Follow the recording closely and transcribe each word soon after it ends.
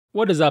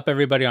What is up,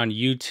 everybody on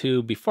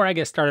YouTube? Before I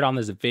get started on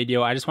this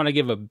video, I just want to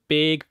give a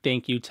big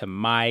thank you to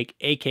Mike,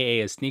 aka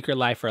A Sneaker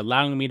Life, for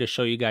allowing me to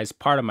show you guys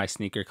part of my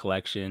sneaker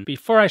collection.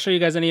 Before I show you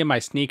guys any of my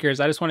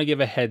sneakers, I just want to give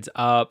a heads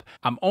up.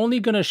 I'm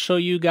only going to show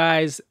you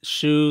guys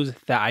shoes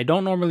that I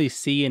don't normally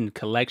see in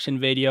collection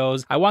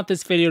videos. I want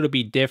this video to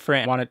be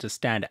different. I want it to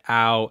stand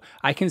out.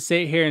 I can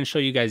sit here and show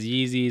you guys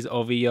Yeezys,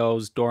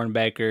 OVOs,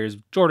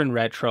 Dornbeckers, Jordan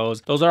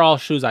Retros. Those are all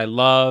shoes I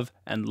love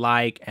and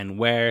like and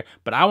wear,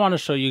 but I want to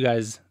show you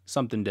guys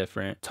something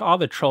different. To all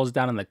the trolls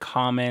down in the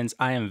comments,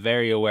 I am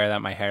very aware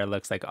that my hair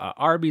looks like a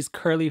Arby's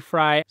curly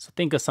fry, so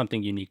think of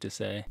something unique to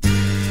say.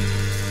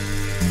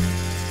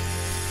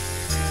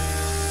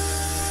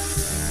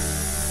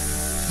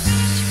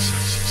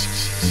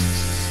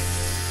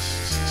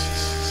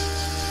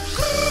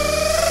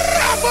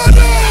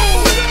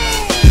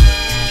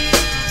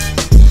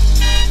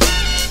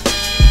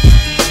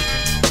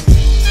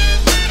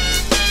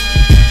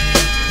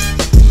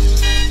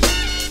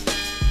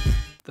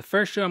 The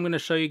first shoe I'm going to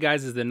show you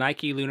guys is the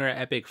Nike Lunar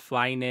Epic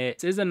Flyknit.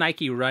 This is a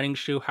Nike running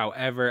shoe,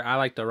 however, I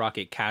like to rock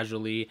it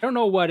casually. I don't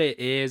know what it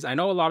is. I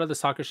know a lot of the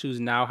soccer shoes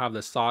now have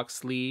the sock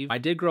sleeve. I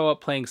did grow up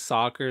playing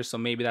soccer, so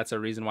maybe that's a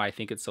reason why I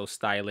think it's so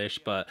stylish,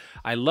 but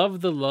I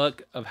love the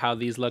look of how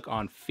these look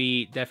on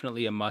feet.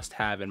 Definitely a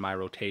must-have in my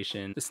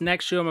rotation. This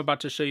next shoe I'm about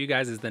to show you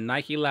guys is the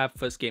Nike Lab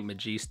Footskate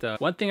Magista.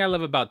 One thing I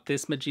love about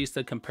this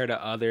Magista compared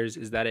to others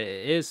is that it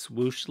is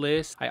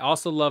swooshless. I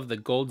also love the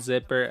gold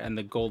zipper and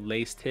the gold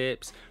lace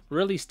tips.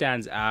 Really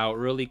stands out,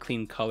 really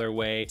clean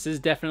colorway. This is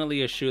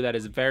definitely a shoe that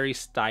is very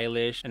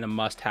stylish and a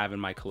must-have in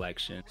my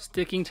collection.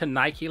 Sticking to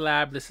Nike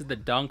Lab, this is the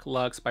Dunk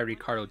Luxe by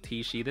Riccardo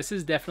Tisci. This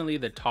is definitely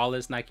the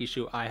tallest Nike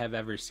shoe I have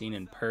ever seen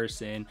in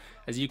person,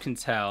 as you can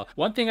tell.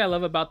 One thing I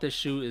love about this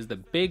shoe is the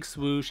big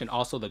swoosh and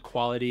also the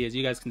quality. As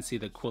you guys can see,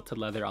 the quilted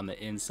leather on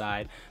the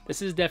inside.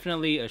 This is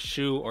definitely a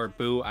shoe or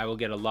boot I will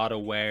get a lot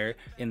of wear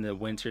in the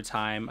winter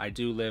time. I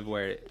do live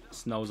where it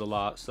snows a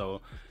lot,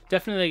 so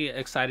definitely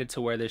excited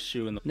to wear this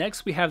shoe.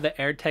 Next, we have the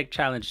AirTech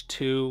Challenge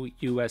 2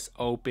 US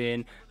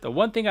Open. The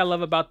one thing I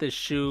love about this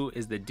shoe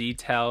is the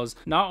details.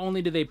 Not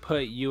only do they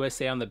put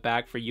USA on the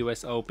back for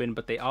US Open,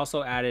 but they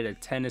also added a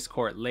tennis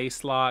court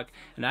lace lock.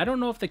 And I don't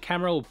know if the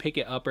camera will pick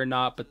it up or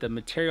not, but the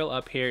material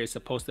up here is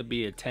supposed to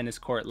be a tennis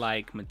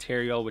court-like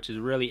material, which is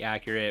really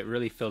accurate,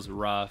 really feels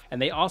rough.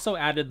 And they also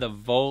added the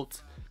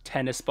Volt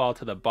tennis ball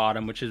to the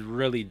bottom, which is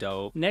really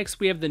dope.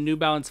 Next, we have the New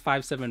Balance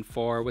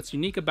 574. What's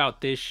unique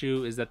about this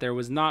shoe is that there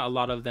was not a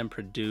lot of them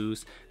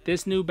produced.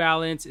 This New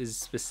Balance is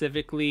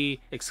specifically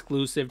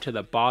exclusive to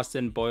the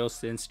Boston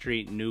Boylston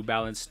Street New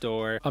Balance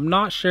store. I'm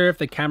not sure if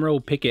the camera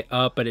will pick it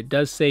up, but it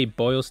does say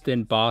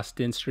Boylston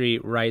Boston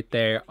Street right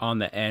there on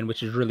the end,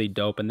 which is really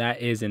dope, and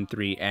that is in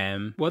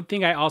 3M. One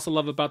thing I also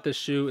love about this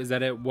shoe is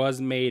that it was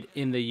made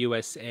in the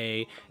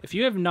USA. If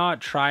you have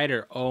not tried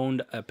or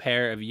owned a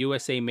pair of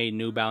USA made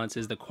New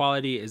Balances, the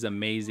quality is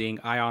amazing.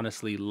 I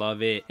honestly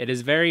love it. It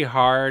is very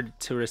hard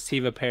to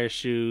receive a pair of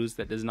shoes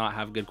that does not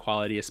have good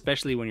quality,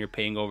 especially when you're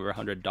paying over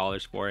 $100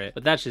 for it,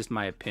 but that's just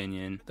my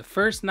opinion. The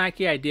first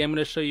Nike idea I'm going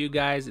to show you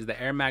guys is the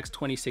Air Max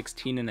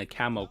 2016 in a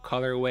camo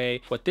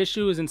colorway. What this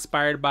shoe is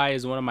inspired by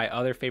is one of my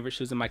other favorite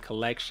shoes in my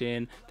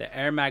collection, the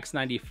Air Max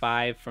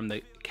 95 from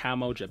the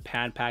camo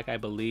Japan pack, I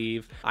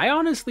believe. I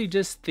honestly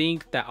just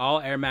think that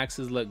all Air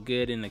Maxes look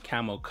good in the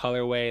camo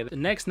colorway. The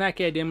next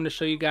Nike idea I'm going to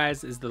show you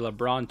guys is the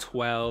LeBron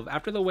 12.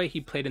 After the way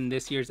he played in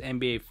this year's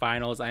NBA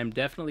Finals, I am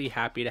definitely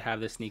happy to have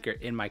this sneaker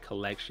in my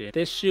collection.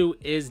 This shoe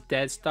is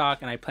dead stock,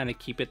 and I plan to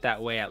keep it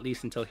that way at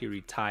least until he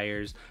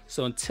retires.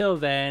 So until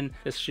then,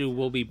 this shoe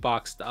will be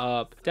boxed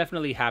up.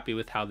 Definitely happy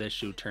with how this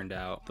shoe turned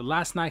out. The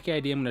last Nike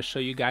idea I'm going to show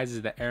you guys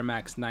is the Air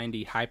Max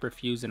 90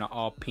 Hyperfuse in an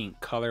all pink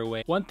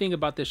colorway. One thing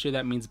about this shoe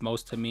that means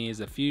most to me is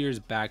a few years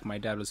back my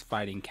dad was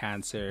fighting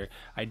cancer.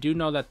 I do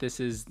know that this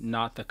is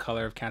not the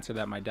color of cancer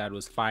that my dad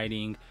was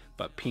fighting,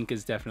 but pink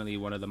is definitely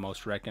one of the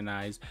most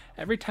recognized.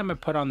 Every time I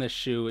put on this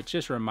shoe, it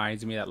just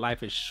reminds me that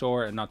life is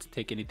short and not to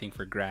take anything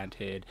for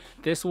granted.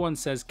 This one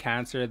says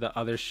cancer, the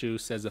other shoe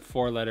says a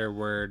 4-letter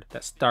word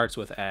that starts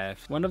with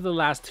F. One of the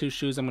last two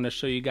shoes I'm going to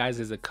show you guys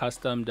is a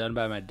custom done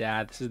by my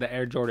dad. This is the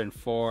Air Jordan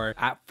 4.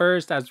 At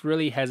first, I was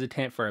really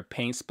hesitant for a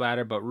paint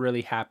splatter, but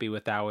really happy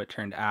with how it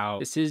turned out.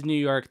 This is New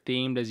York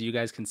themed, as you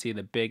guys can see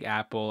the Big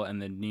Apple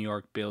and the New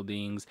York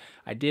buildings.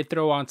 I did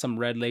throw on some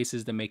red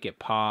laces to make it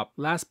pop.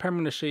 Last pair I'm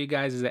going to show you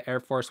guys is the Air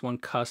Force One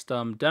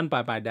Custom, done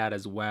by my dad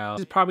as well.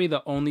 This is probably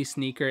the only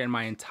sneaker in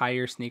my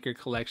entire sneaker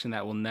collection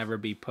that will never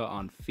be put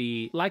on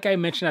feet. Like I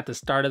mentioned at the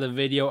start of the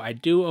video, I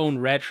do own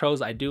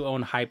retros, I do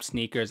own hype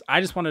sneakers.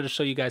 I just wanted to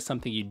show you guys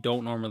something you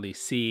don't normally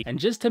see. And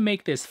just to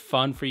make this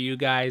fun for you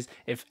guys,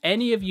 if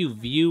any of you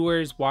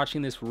viewers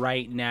watching this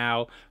right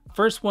now,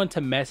 first one to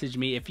message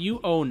me, if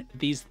you own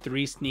these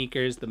 3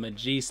 sneakers, the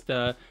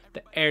Magista,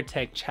 the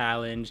AirTech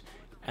Challenge,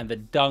 and the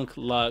Dunk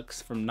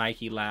Luxe from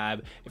Nike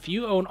Lab. If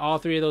you own all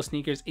 3 of those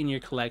sneakers in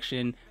your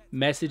collection,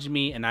 message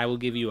me and I will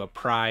give you a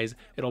prize.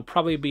 It'll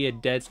probably be a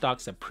dead stock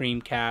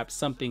Supreme cap,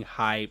 something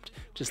hyped.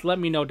 Just let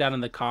me know down in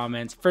the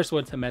comments. First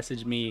one to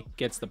message me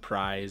gets the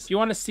prize. If you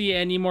want to see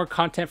any more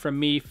content from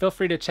me, feel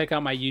free to check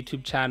out my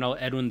YouTube channel,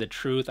 Edwin the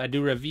Truth. I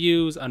do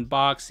reviews,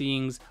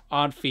 unboxings,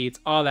 on feeds,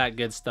 all that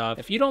good stuff.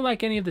 If you don't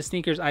like any of the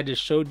sneakers I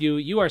just showed you,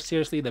 you are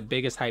seriously the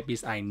biggest hype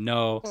beast I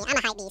know. I'm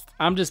a hype beast.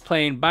 I'm just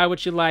playing, buy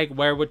what you like,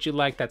 wear what you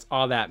like, that's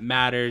all that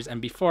matters.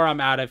 And before I'm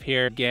out of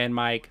here, again,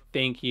 Mike,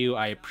 thank you,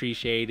 I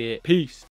appreciate it. Peace.